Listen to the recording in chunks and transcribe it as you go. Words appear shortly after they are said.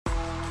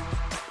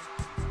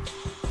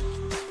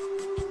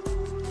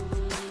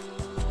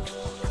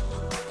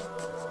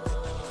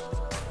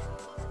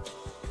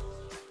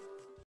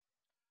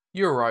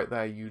You're right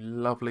there, you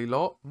lovely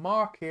lot.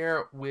 Mark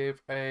here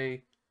with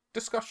a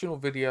discussional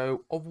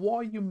video of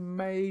why you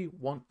may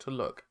want to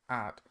look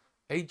at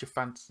Age of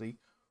Fantasy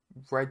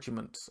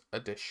Regiments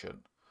Edition.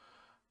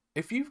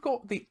 If you've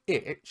got the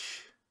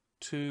itch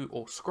to,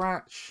 or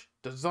scratch,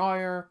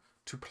 desire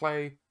to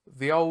play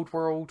the old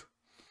world,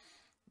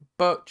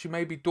 but you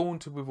may be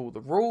daunted with all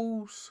the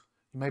rules,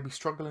 you may be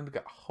struggling to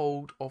get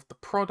hold of the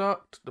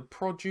product, the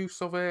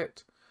produce of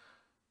it,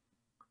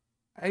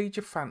 Age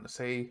of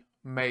Fantasy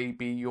may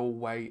be your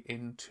way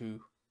into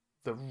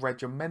the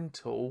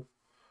regimental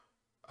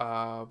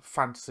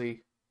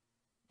fantasy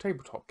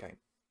tabletop game.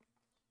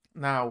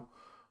 Now,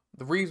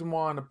 the reason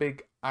why I'm a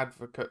big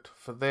advocate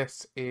for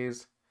this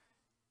is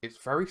it's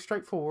very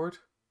straightforward,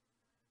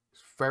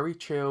 it's very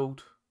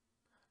chilled,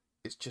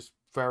 it's just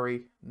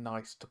very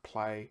nice to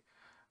play,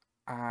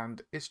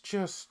 and it's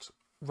just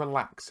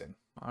relaxing.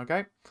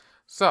 Okay,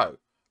 so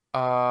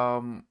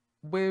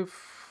with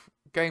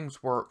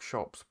Games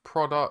Workshop's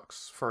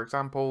products, for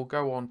example,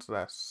 go onto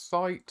their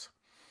site.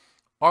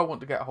 I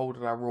want to get hold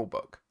of their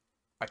rulebook.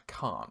 I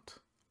can't.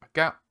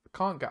 I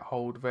can't get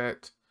hold of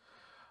it.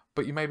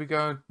 But you may be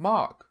going,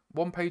 Mark,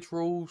 one-page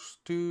rules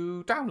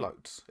do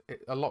downloads.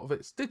 A lot of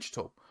it's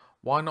digital.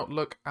 Why not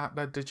look at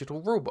their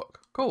digital rulebook?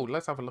 Cool,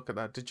 let's have a look at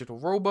their digital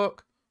rulebook.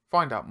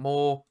 Find out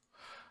more.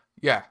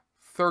 Yeah,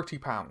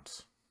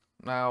 £30.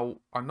 Now,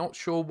 I'm not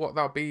sure what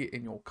that'll be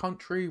in your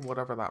country,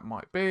 whatever that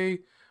might be.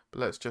 But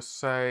let's just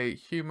say,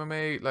 humour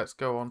me, let's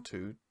go on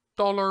to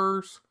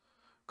dollars.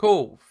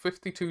 Cool,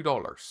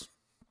 $52.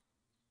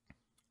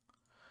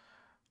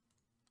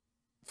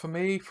 For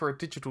me, for a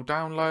digital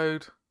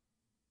download,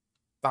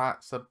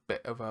 that's a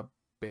bit of a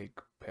big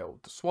pill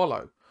to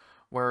swallow.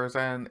 Whereas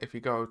then, if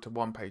you go to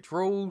one-page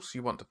rules,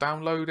 you want to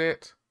download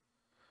it,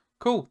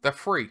 cool, they're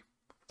free.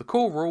 The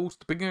core rules,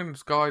 the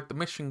beginner's guide, the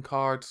mission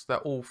cards, they're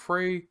all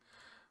free.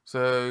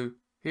 So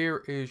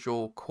here is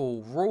your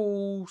core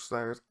rules.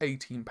 There's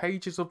 18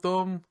 pages of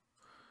them.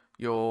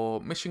 Your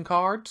mission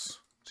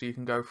cards, so you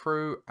can go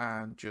through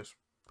and just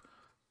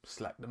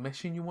select the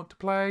mission you want to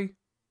play.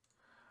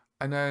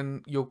 And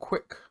then your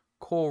quick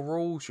core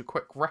rules, your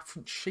quick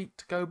reference sheet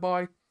to go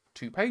by,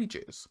 2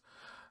 pages.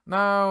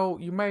 Now,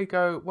 you may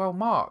go, well,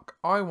 Mark,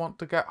 I want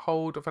to get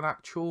hold of an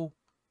actual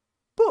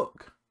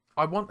book.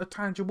 I want a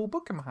tangible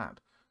book in my hand.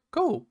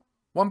 Cool.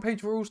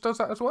 One-page rules does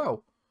that as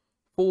well.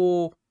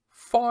 For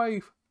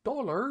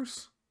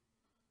 $5,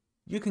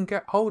 you can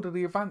get hold of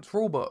the advanced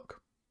rulebook.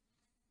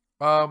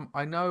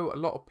 I know a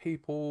lot of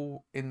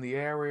people in the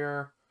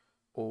area,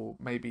 or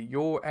maybe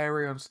your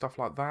area and stuff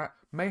like that,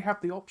 may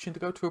have the option to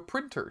go to a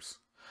printer's.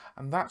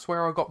 And that's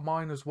where I got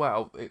mine as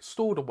well. It's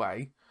stored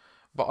away,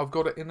 but I've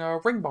got it in a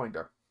ring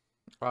binder.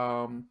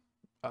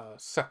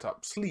 Set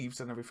up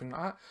sleeves and everything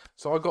like that.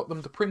 So I got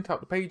them to print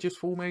out the pages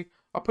for me.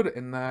 I put it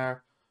in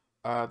there.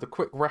 The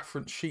quick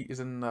reference sheet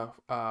is in the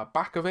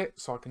back of it,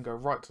 so I can go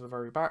right to the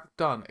very back.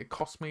 Done. It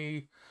cost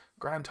me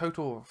grand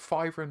total of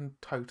 £5 in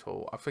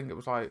total. I think it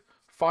was like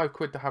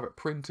 £5 to have it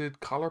printed,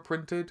 colour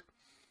printed,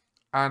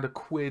 and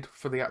 £1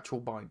 for the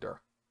actual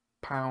binder.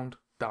 Pound.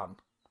 Done.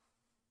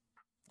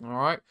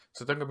 Alright,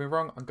 so don't get me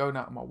wrong, I'm going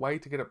out of my way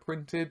to get it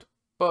printed,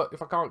 but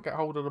if I can't get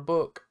hold of the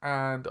book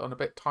and I'm a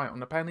bit tight on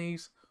the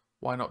pennies,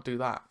 why not do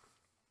that?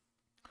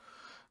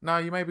 Now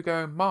you may be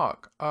going,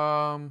 Mark,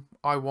 I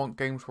want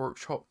Games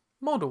Workshop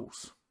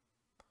models.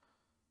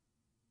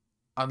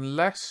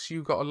 Unless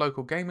you've got a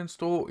local gaming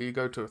store or you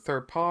go to a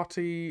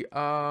third-party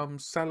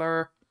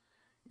seller,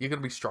 you're going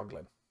to be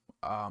struggling.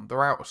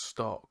 They're out of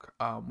stock.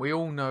 We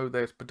all know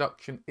there's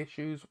production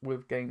issues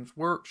with Games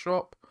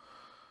Workshop,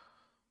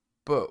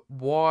 but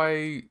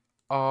why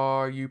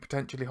are you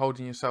potentially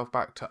holding yourself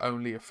back to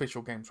only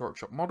official Games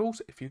Workshop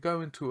models? If you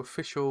go into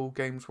official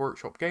Games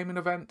Workshop gaming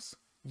events,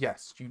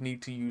 yes, you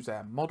need to use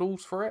their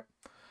models for it.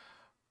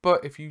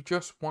 But if you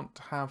just want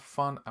to have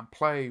fun and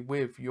play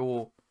with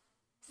your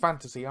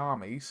fantasy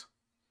armies,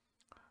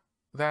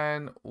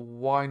 then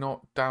why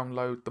not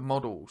download the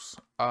models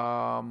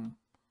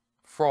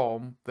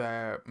from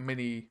their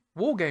mini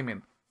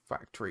wargaming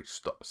factory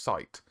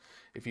site?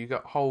 If you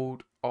got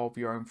hold of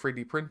your own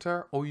 3D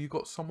printer, or you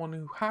got someone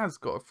who has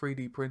got a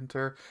 3D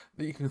printer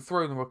that you can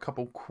throw them a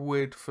couple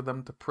quid for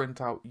them to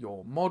print out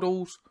your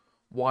models,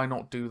 why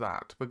not do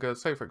that?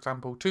 Because say for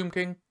example, Tomb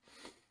King,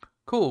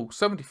 cool,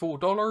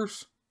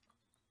 $74.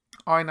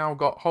 I now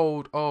got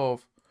hold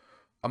of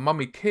a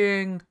Mummy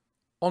King,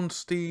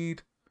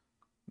 on-steed,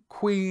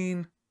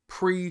 Queen,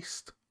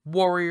 Priest,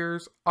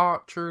 Warriors,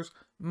 Archers,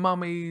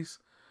 Mummies,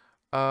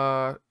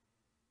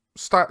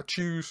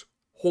 statues,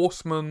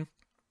 Horsemen,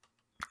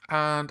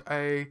 and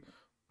a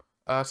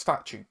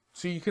statue.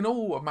 So you can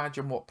all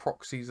imagine what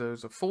proxies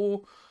those are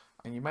for.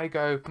 And you may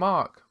go,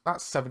 Mark,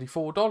 that's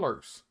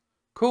 $74.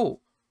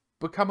 Cool.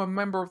 Become a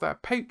member of their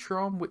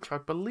Patreon, which I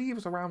believe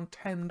is around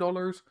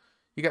 $10.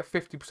 You get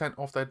 50%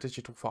 off their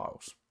digital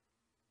files.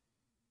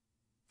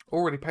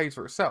 Already pays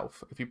for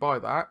itself. If you buy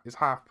that, it's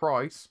half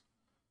price.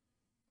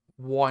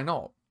 Why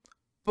not?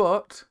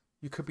 But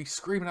you could be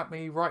screaming at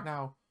me right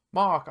now,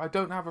 Mark, I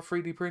don't have a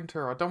 3D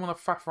printer. I don't want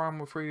to faff around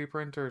with 3D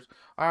printers.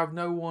 I have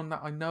no one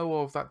that I know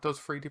of that does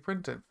 3D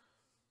printing.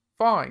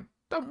 Fine,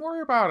 don't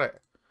worry about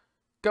it.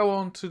 Go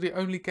on to the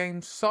Only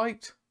Games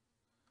site.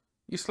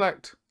 You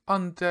select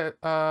undead,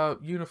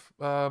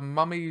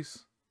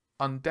 mummies,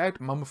 undead,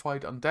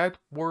 mummified undead.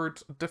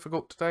 Words are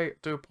difficult today. I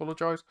do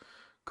apologise.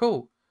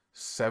 Cool.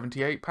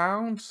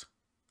 £78.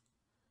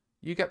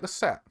 You get the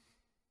set.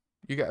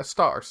 You get a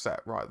starter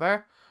set right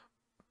there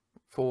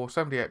for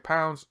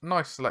 £78.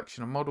 Nice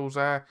selection of models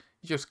there.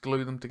 You just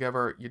glue them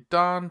together. You're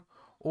done.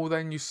 Or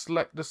then you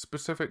select the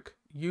specific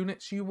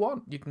units you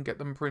want. You can get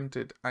them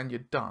printed and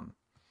you're done.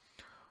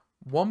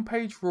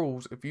 One-page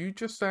rules. If you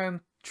just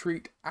then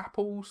treat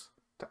apples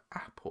to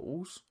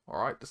apples,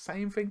 all right, the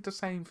same thing to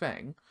same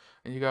thing,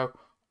 and you go,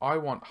 I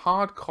want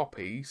hard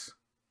copies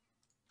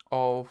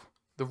of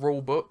the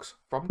rule books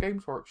from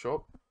Games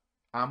Workshop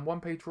and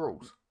one-page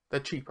rules. They're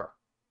cheaper.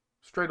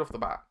 Straight off the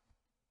bat.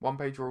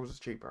 One-page rules is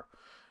cheaper.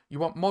 You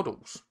want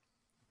models.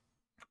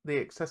 The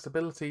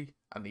accessibility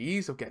and the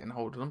ease of getting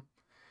hold of them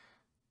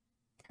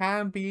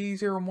can be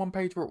easier on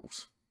one-page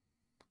rules.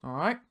 All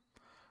right.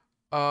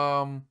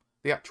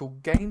 The actual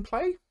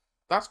gameplay,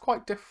 that's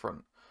quite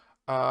different.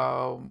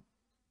 Old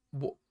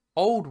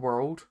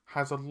World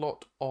has a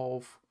lot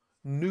of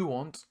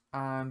nuance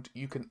and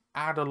you can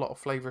add a lot of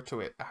flavour to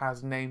it. It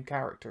has named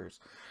characters.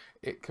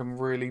 It can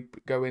really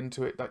go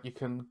into it that you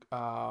can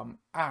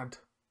add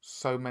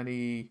so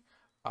many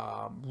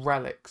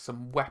relics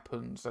and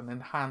weapons and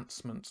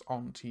enhancements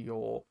onto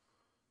your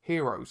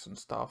heroes and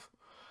stuff.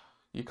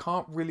 You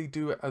can't really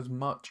do it as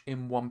much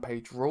in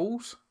one-page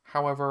rules.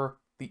 However,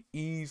 the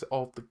ease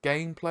of the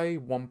gameplay,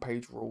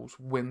 one-page rules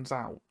wins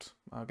out.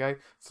 Okay,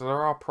 so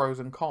there are pros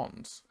and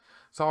cons.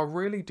 So I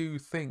really do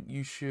think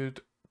you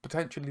should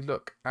potentially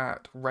look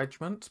at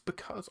Regiments,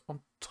 because on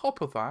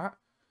top of that,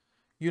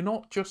 you're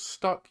not just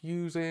stuck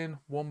using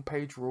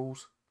one-page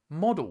rules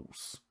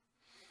models.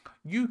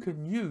 You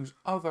can use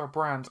other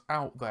brands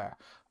out there,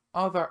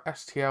 other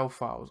STL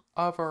files,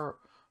 other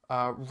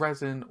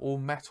resin or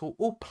metal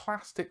or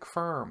plastic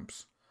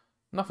firms.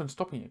 Nothing's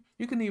stopping you.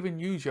 You can even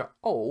use your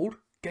old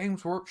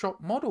Games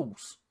Workshop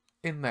models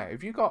in there.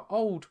 If you got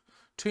old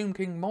Tomb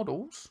King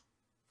models,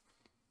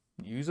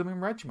 use them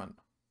in Regiment.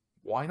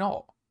 Why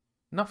not?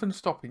 Nothing's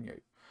stopping you.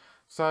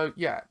 So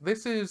yeah,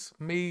 this is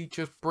me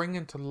just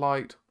bringing to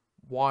light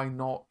why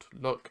not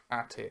look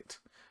at it.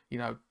 You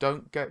know,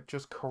 don't get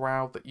just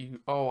corralled that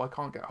I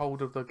can't get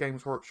hold of the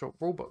Games Workshop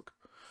rulebook.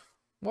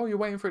 While you're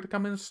waiting for it to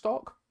come in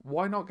stock,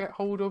 why not get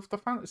hold of the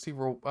Fantasy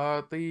Regiments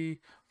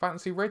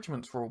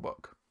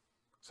rulebook?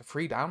 It's a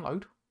free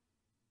download.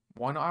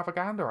 Why not have a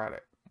gander at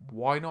it?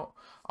 Why not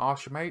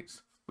ask your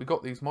mates, we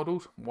got these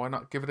models, why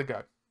not give it a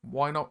go?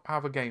 Why not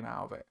have a game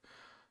out of it?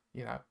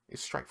 You know,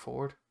 it's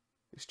straightforward.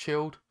 It's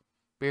chilled.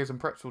 Beers and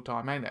pretzel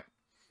time, ain't it?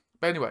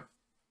 But anyway,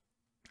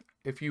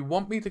 if you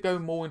want me to go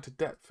more into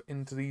depth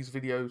into these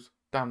videos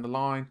down the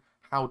line,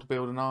 how to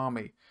build an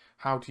army,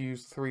 how to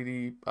use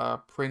 3D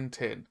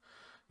printing,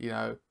 you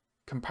know,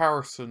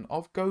 comparison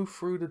of go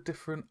through the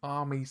different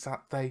armies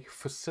that they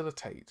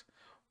facilitate,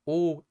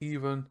 or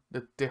even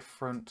the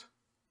different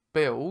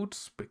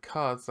builds,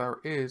 because there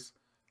is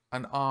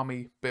an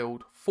army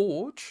build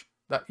forge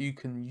that you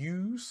can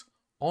use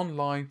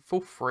online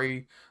for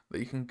free, that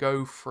you can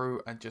go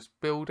through and just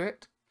build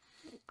it.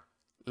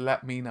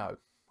 Let me know.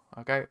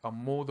 Okay, I'm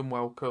more than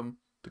welcome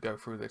to go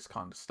through this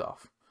kind of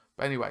stuff.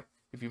 But anyway,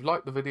 if you've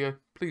liked the video,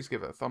 please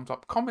give it a thumbs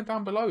up. Comment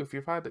down below if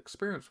you've had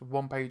experience with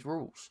one-page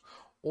rules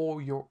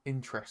or you're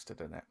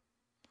interested in it.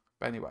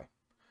 But anyway,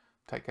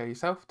 take care of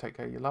yourself, take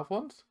care of your loved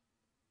ones.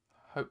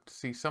 Hope to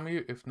see some of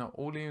you, if not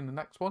all of you, in the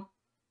next one.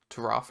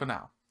 Ta-ra for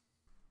now.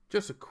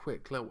 Just a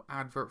quick little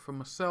advert for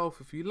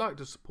myself. If you'd like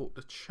to support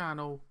the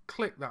channel,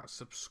 click that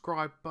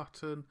subscribe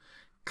button.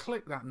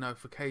 Click that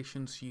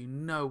notification so you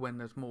know when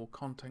there's more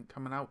content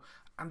coming out.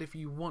 And if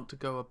you want to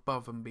go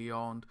above and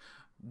beyond,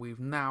 we've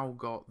now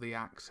got the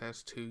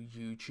access to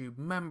YouTube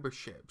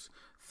memberships.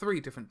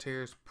 3 different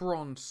tiers: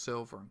 bronze,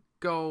 silver and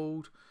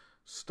gold.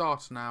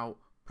 Starting out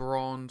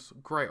bronze,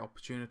 great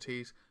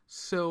opportunities.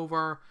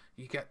 Silver,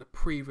 you get the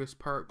previous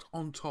perks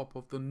on top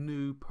of the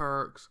new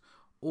perks.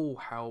 All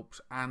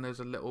helps, and there's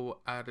a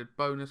little added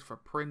bonus for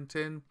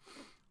printing.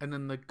 And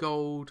then the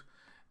gold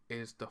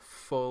is the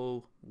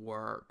full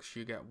works.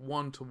 You get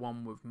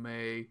one-to-one with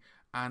me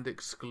and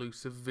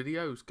exclusive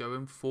videos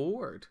going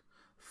forward.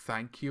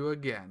 Thank you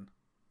again.